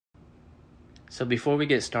So before we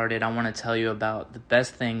get started, I want to tell you about the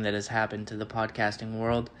best thing that has happened to the podcasting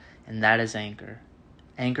world, and that is Anchor.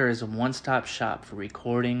 Anchor is a one-stop shop for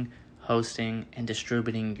recording, hosting, and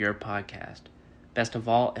distributing your podcast. Best of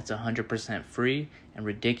all, it's 100% free and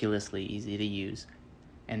ridiculously easy to use.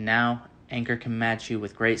 And now, Anchor can match you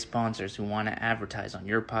with great sponsors who want to advertise on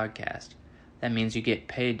your podcast. That means you get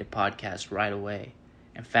paid to podcast right away.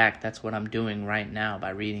 In fact, that's what I'm doing right now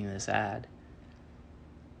by reading this ad.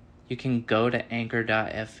 You can go to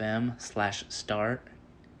anchor.fm/start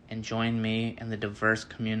and join me and the diverse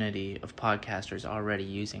community of podcasters already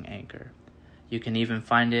using Anchor. You can even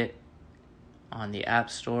find it on the App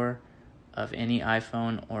Store of any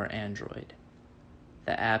iPhone or Android.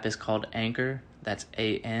 The app is called Anchor. That's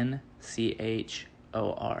ANCHOR.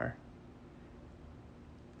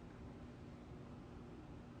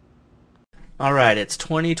 Alright, it's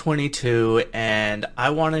 2022 and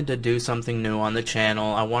I wanted to do something new on the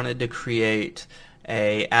channel. I wanted to create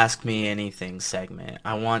a Ask Me Anything segment.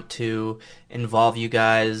 I want to involve you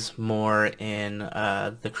guys more in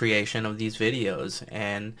the creation of these videos,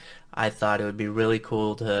 and I thought it would be really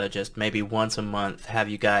cool to just maybe once a month have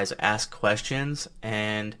you guys ask questions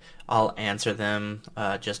and I'll answer them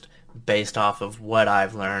just based off of what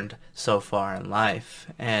I've learned so far in life.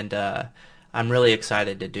 And I'm really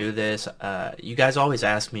excited to do this. You guys always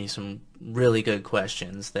ask me some really good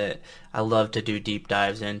questions that I love to do deep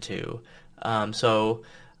dives into. So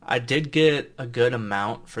I did get a good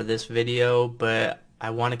amount for this video, but I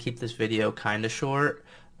want to keep this video kind of short,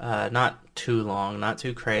 not too long, not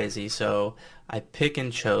too crazy. So I pick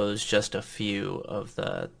and chose just a few of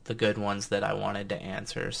the good ones that I wanted to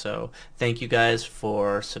answer. So thank you guys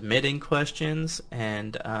for submitting questions,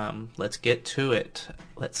 and let's get to it.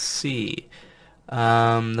 Let's see.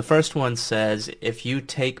 The first one says, if you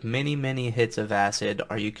take many, many hits of acid,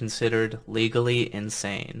 are you considered legally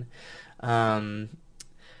insane? I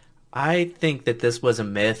think that this was a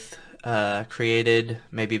myth created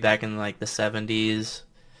maybe back in like the 70s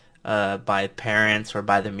by parents or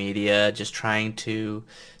by the media, just trying to,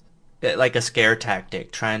 like a scare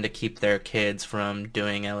tactic, trying to keep their kids from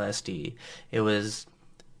doing LSD. It was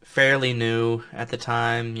fairly new at the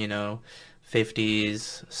time, 50s,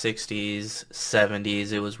 60s,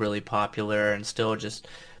 70s. It was really popular, and still just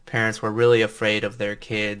parents were really afraid of their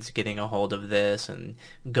kids getting a hold of this and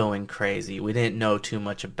going crazy. We didn't know too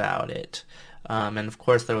much about it. And of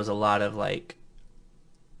course there was a lot of like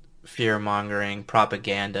fear-mongering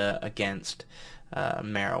propaganda against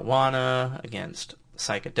marijuana, against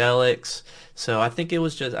psychedelics. So I think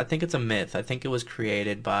it's a myth. I think it was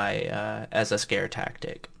created by as a scare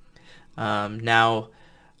tactic. Now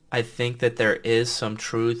I think that there is some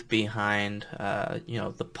truth behind,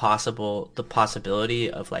 the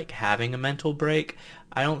possibility of like having a mental break.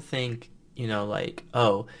 I don't think,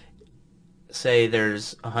 say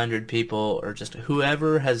there's 100 people or just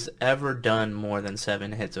whoever has ever done more than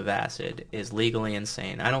 7 hits of acid is legally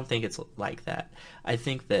insane. I don't think it's like that. I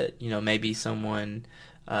think that, maybe someone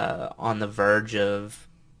on the verge of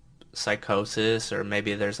psychosis, or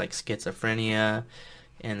maybe there's like schizophrenia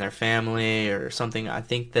in their family or something, I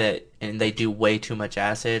think that, and they do way too much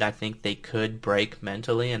acid, I think they could break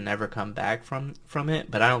mentally and never come back from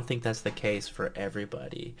it, but I don't think that's the case for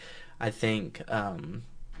everybody. I think,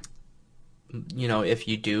 if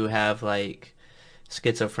you do have like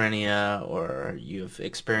schizophrenia, or you've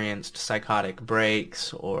experienced psychotic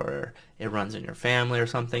breaks, or it runs in your family or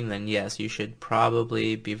something, then yes, you should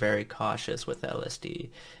probably be very cautious with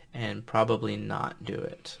LSD and probably not do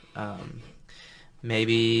it.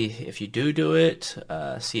 Maybe if you do it,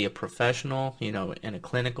 see a professional, in a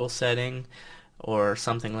clinical setting or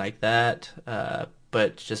something like that.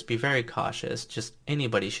 But just be very cautious. Just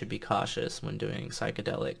anybody should be cautious when doing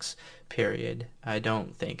psychedelics, period. I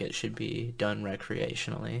don't think it should be done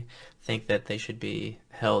recreationally. I think that they should be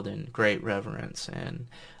held in great reverence and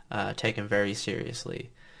taken very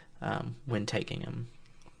seriously when taking them.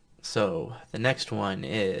 So the next one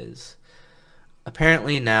is,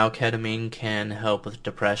 apparently now ketamine can help with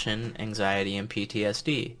depression, anxiety, and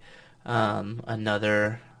PTSD.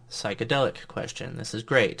 Another psychedelic question. This is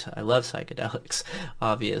great. I love psychedelics,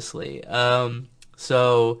 obviously.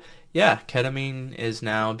 So yeah, ketamine is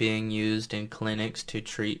now being used in clinics to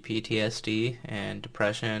treat PTSD and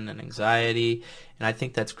depression and anxiety, and I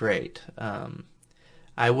think that's great. I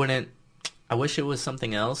wish it was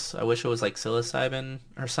something else. I wish it was like psilocybin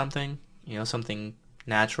or something, something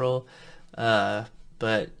natural. But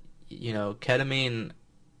ketamine,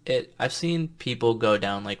 I've seen people go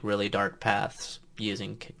down like really dark paths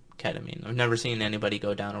using ketamine. I've never seen anybody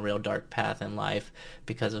go down a real dark path in life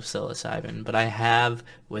because of psilocybin, but I have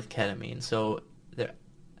with ketamine. So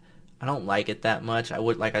I don't like it that much.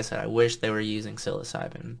 Like I said, I wish they were using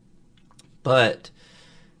psilocybin. But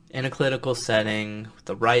in a clinical setting,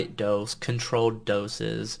 the right dose, controlled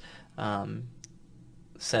doses, um,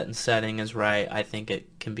 setting is right, I think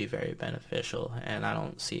it can be very beneficial, and I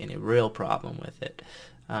don't see any real problem with it.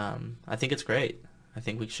 I think it's great. I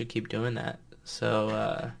think we should keep doing that.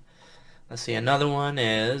 So, let's see. Another one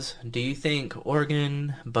is, do you think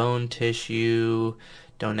organ, bone tissue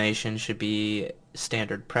donation should be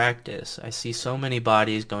standard practice? I see so many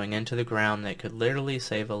bodies going into the ground that could literally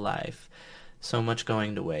save a life. So much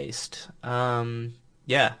going to waste.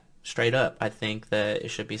 Yeah, straight up. I think that it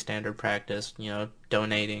should be standard practice,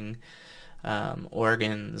 donating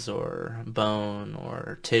organs or bone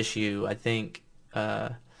or tissue.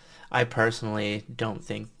 I personally don't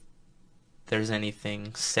think there's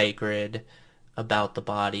anything sacred about the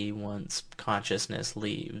body once consciousness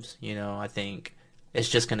leaves. I think it's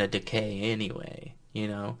just going to decay anyway.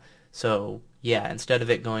 So, yeah, instead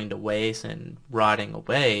of it going to waste and rotting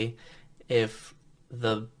away, if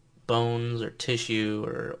the bones or tissue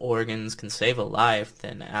or organs can save a life,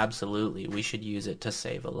 then absolutely we should use it to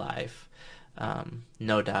save a life.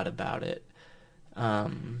 No doubt about it.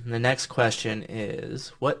 The next question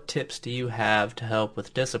is, what tips do you have to help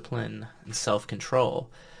with discipline and self-control?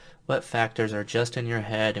 What factors are just in your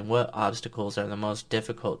head, and what obstacles are the most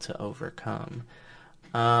difficult to overcome?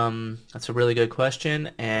 That's a really good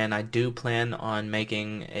question, and I do plan on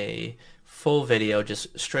making a full video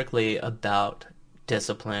just strictly about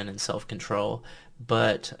discipline and self-control,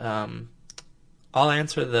 but I'll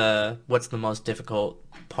answer what's the most difficult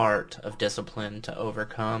part of discipline to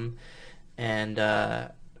overcome. And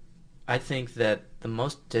I think that the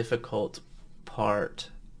most difficult part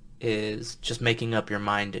is just making up your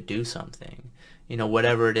mind to do something.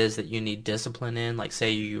 Whatever it is that you need discipline in, like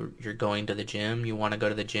say you're going to the gym, you want to go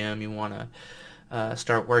to the gym, you want to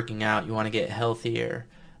start working out, you want to get healthier.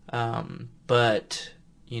 But,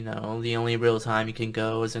 the only real time you can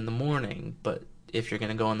go is in the morning. But if you're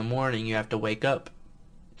going to go in the morning, you have to wake up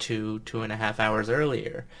 2.5 hours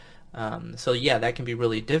earlier. So yeah, that can be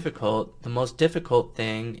really difficult. The most difficult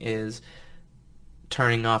thing is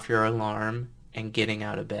turning off your alarm and getting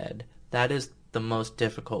out of bed. That is the most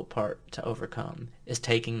difficult part to overcome, is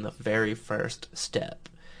taking the very first step.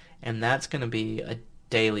 And that's going to be a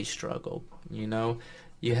daily struggle.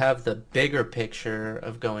 You have the bigger picture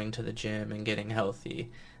of going to the gym and getting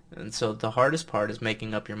healthy. And so the hardest part is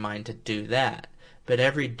making up your mind to do that. But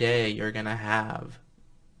every day you're going to have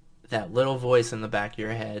that little voice in the back of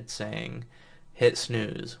your head saying, hit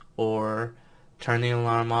snooze, or turn the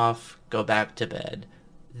alarm off, go back to bed.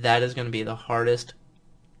 That is going to be the hardest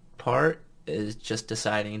part, is just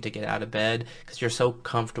deciding to get out of bed, because you're so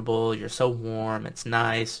comfortable, you're so warm, it's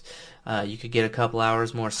nice. You could get a couple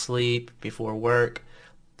hours more sleep before work.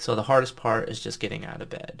 So the hardest part is just getting out of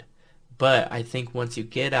bed. But I think once you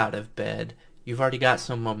get out of bed, you've already got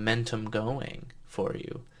some momentum going for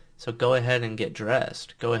you. So go ahead and get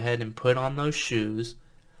dressed. Go ahead and put on those shoes.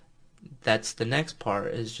 That's the next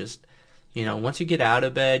part, is just, once you get out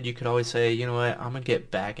of bed, you could always say, you know what, I'm going to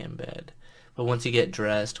get back in bed. But once you get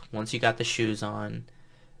dressed, once you got the shoes on,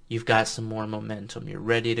 you've got some more momentum. You're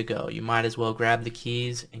ready to go. You might as well grab the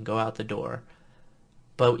keys and go out the door.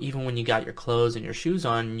 But even when you got your clothes and your shoes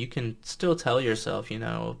on, you can still tell yourself,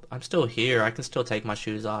 I'm still here. I can still take my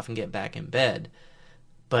shoes off and get back in bed.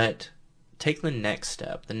 But take the next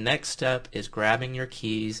step. The next step is grabbing your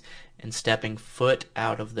keys and stepping foot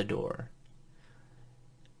out of the door.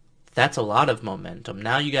 That's a lot of momentum.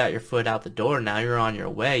 Now you got your foot out the door. Now you're on your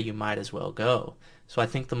way. You might as well go. So I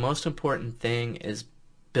think the most important thing is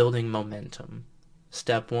building momentum.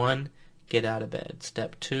 Step 1, get out of bed.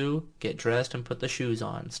 Step 2, get dressed and put the shoes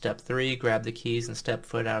on. Step 3, grab the keys and step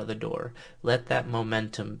foot out of the door. Let that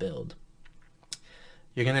momentum build.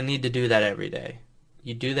 You're going to need to do that every day.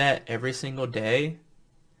 You do that every single day,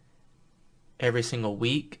 every single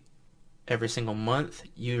week, every single month.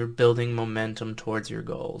 You're building momentum towards your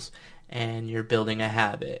goals, and you're building a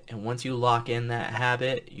habit. And once you lock in that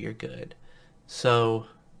habit, you're good. So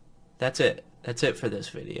that's it. That's it for this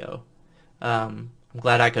video. I'm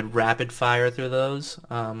glad I could rapid fire through those.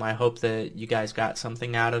 I hope that you guys got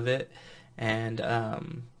something out of it. And,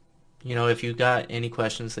 if you got any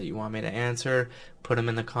questions that you want me to answer, put them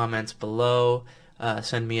in the comments below.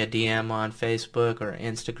 Send me a DM on Facebook or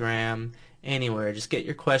Instagram, anywhere. Just get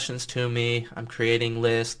your questions to me. I'm creating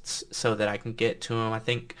lists so that I can get to them. I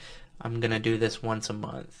think I'm going to do this once a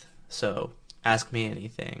month. So ask me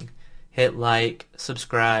anything. Hit like,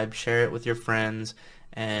 subscribe, share it with your friends,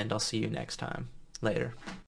 and I'll see you next time. Later.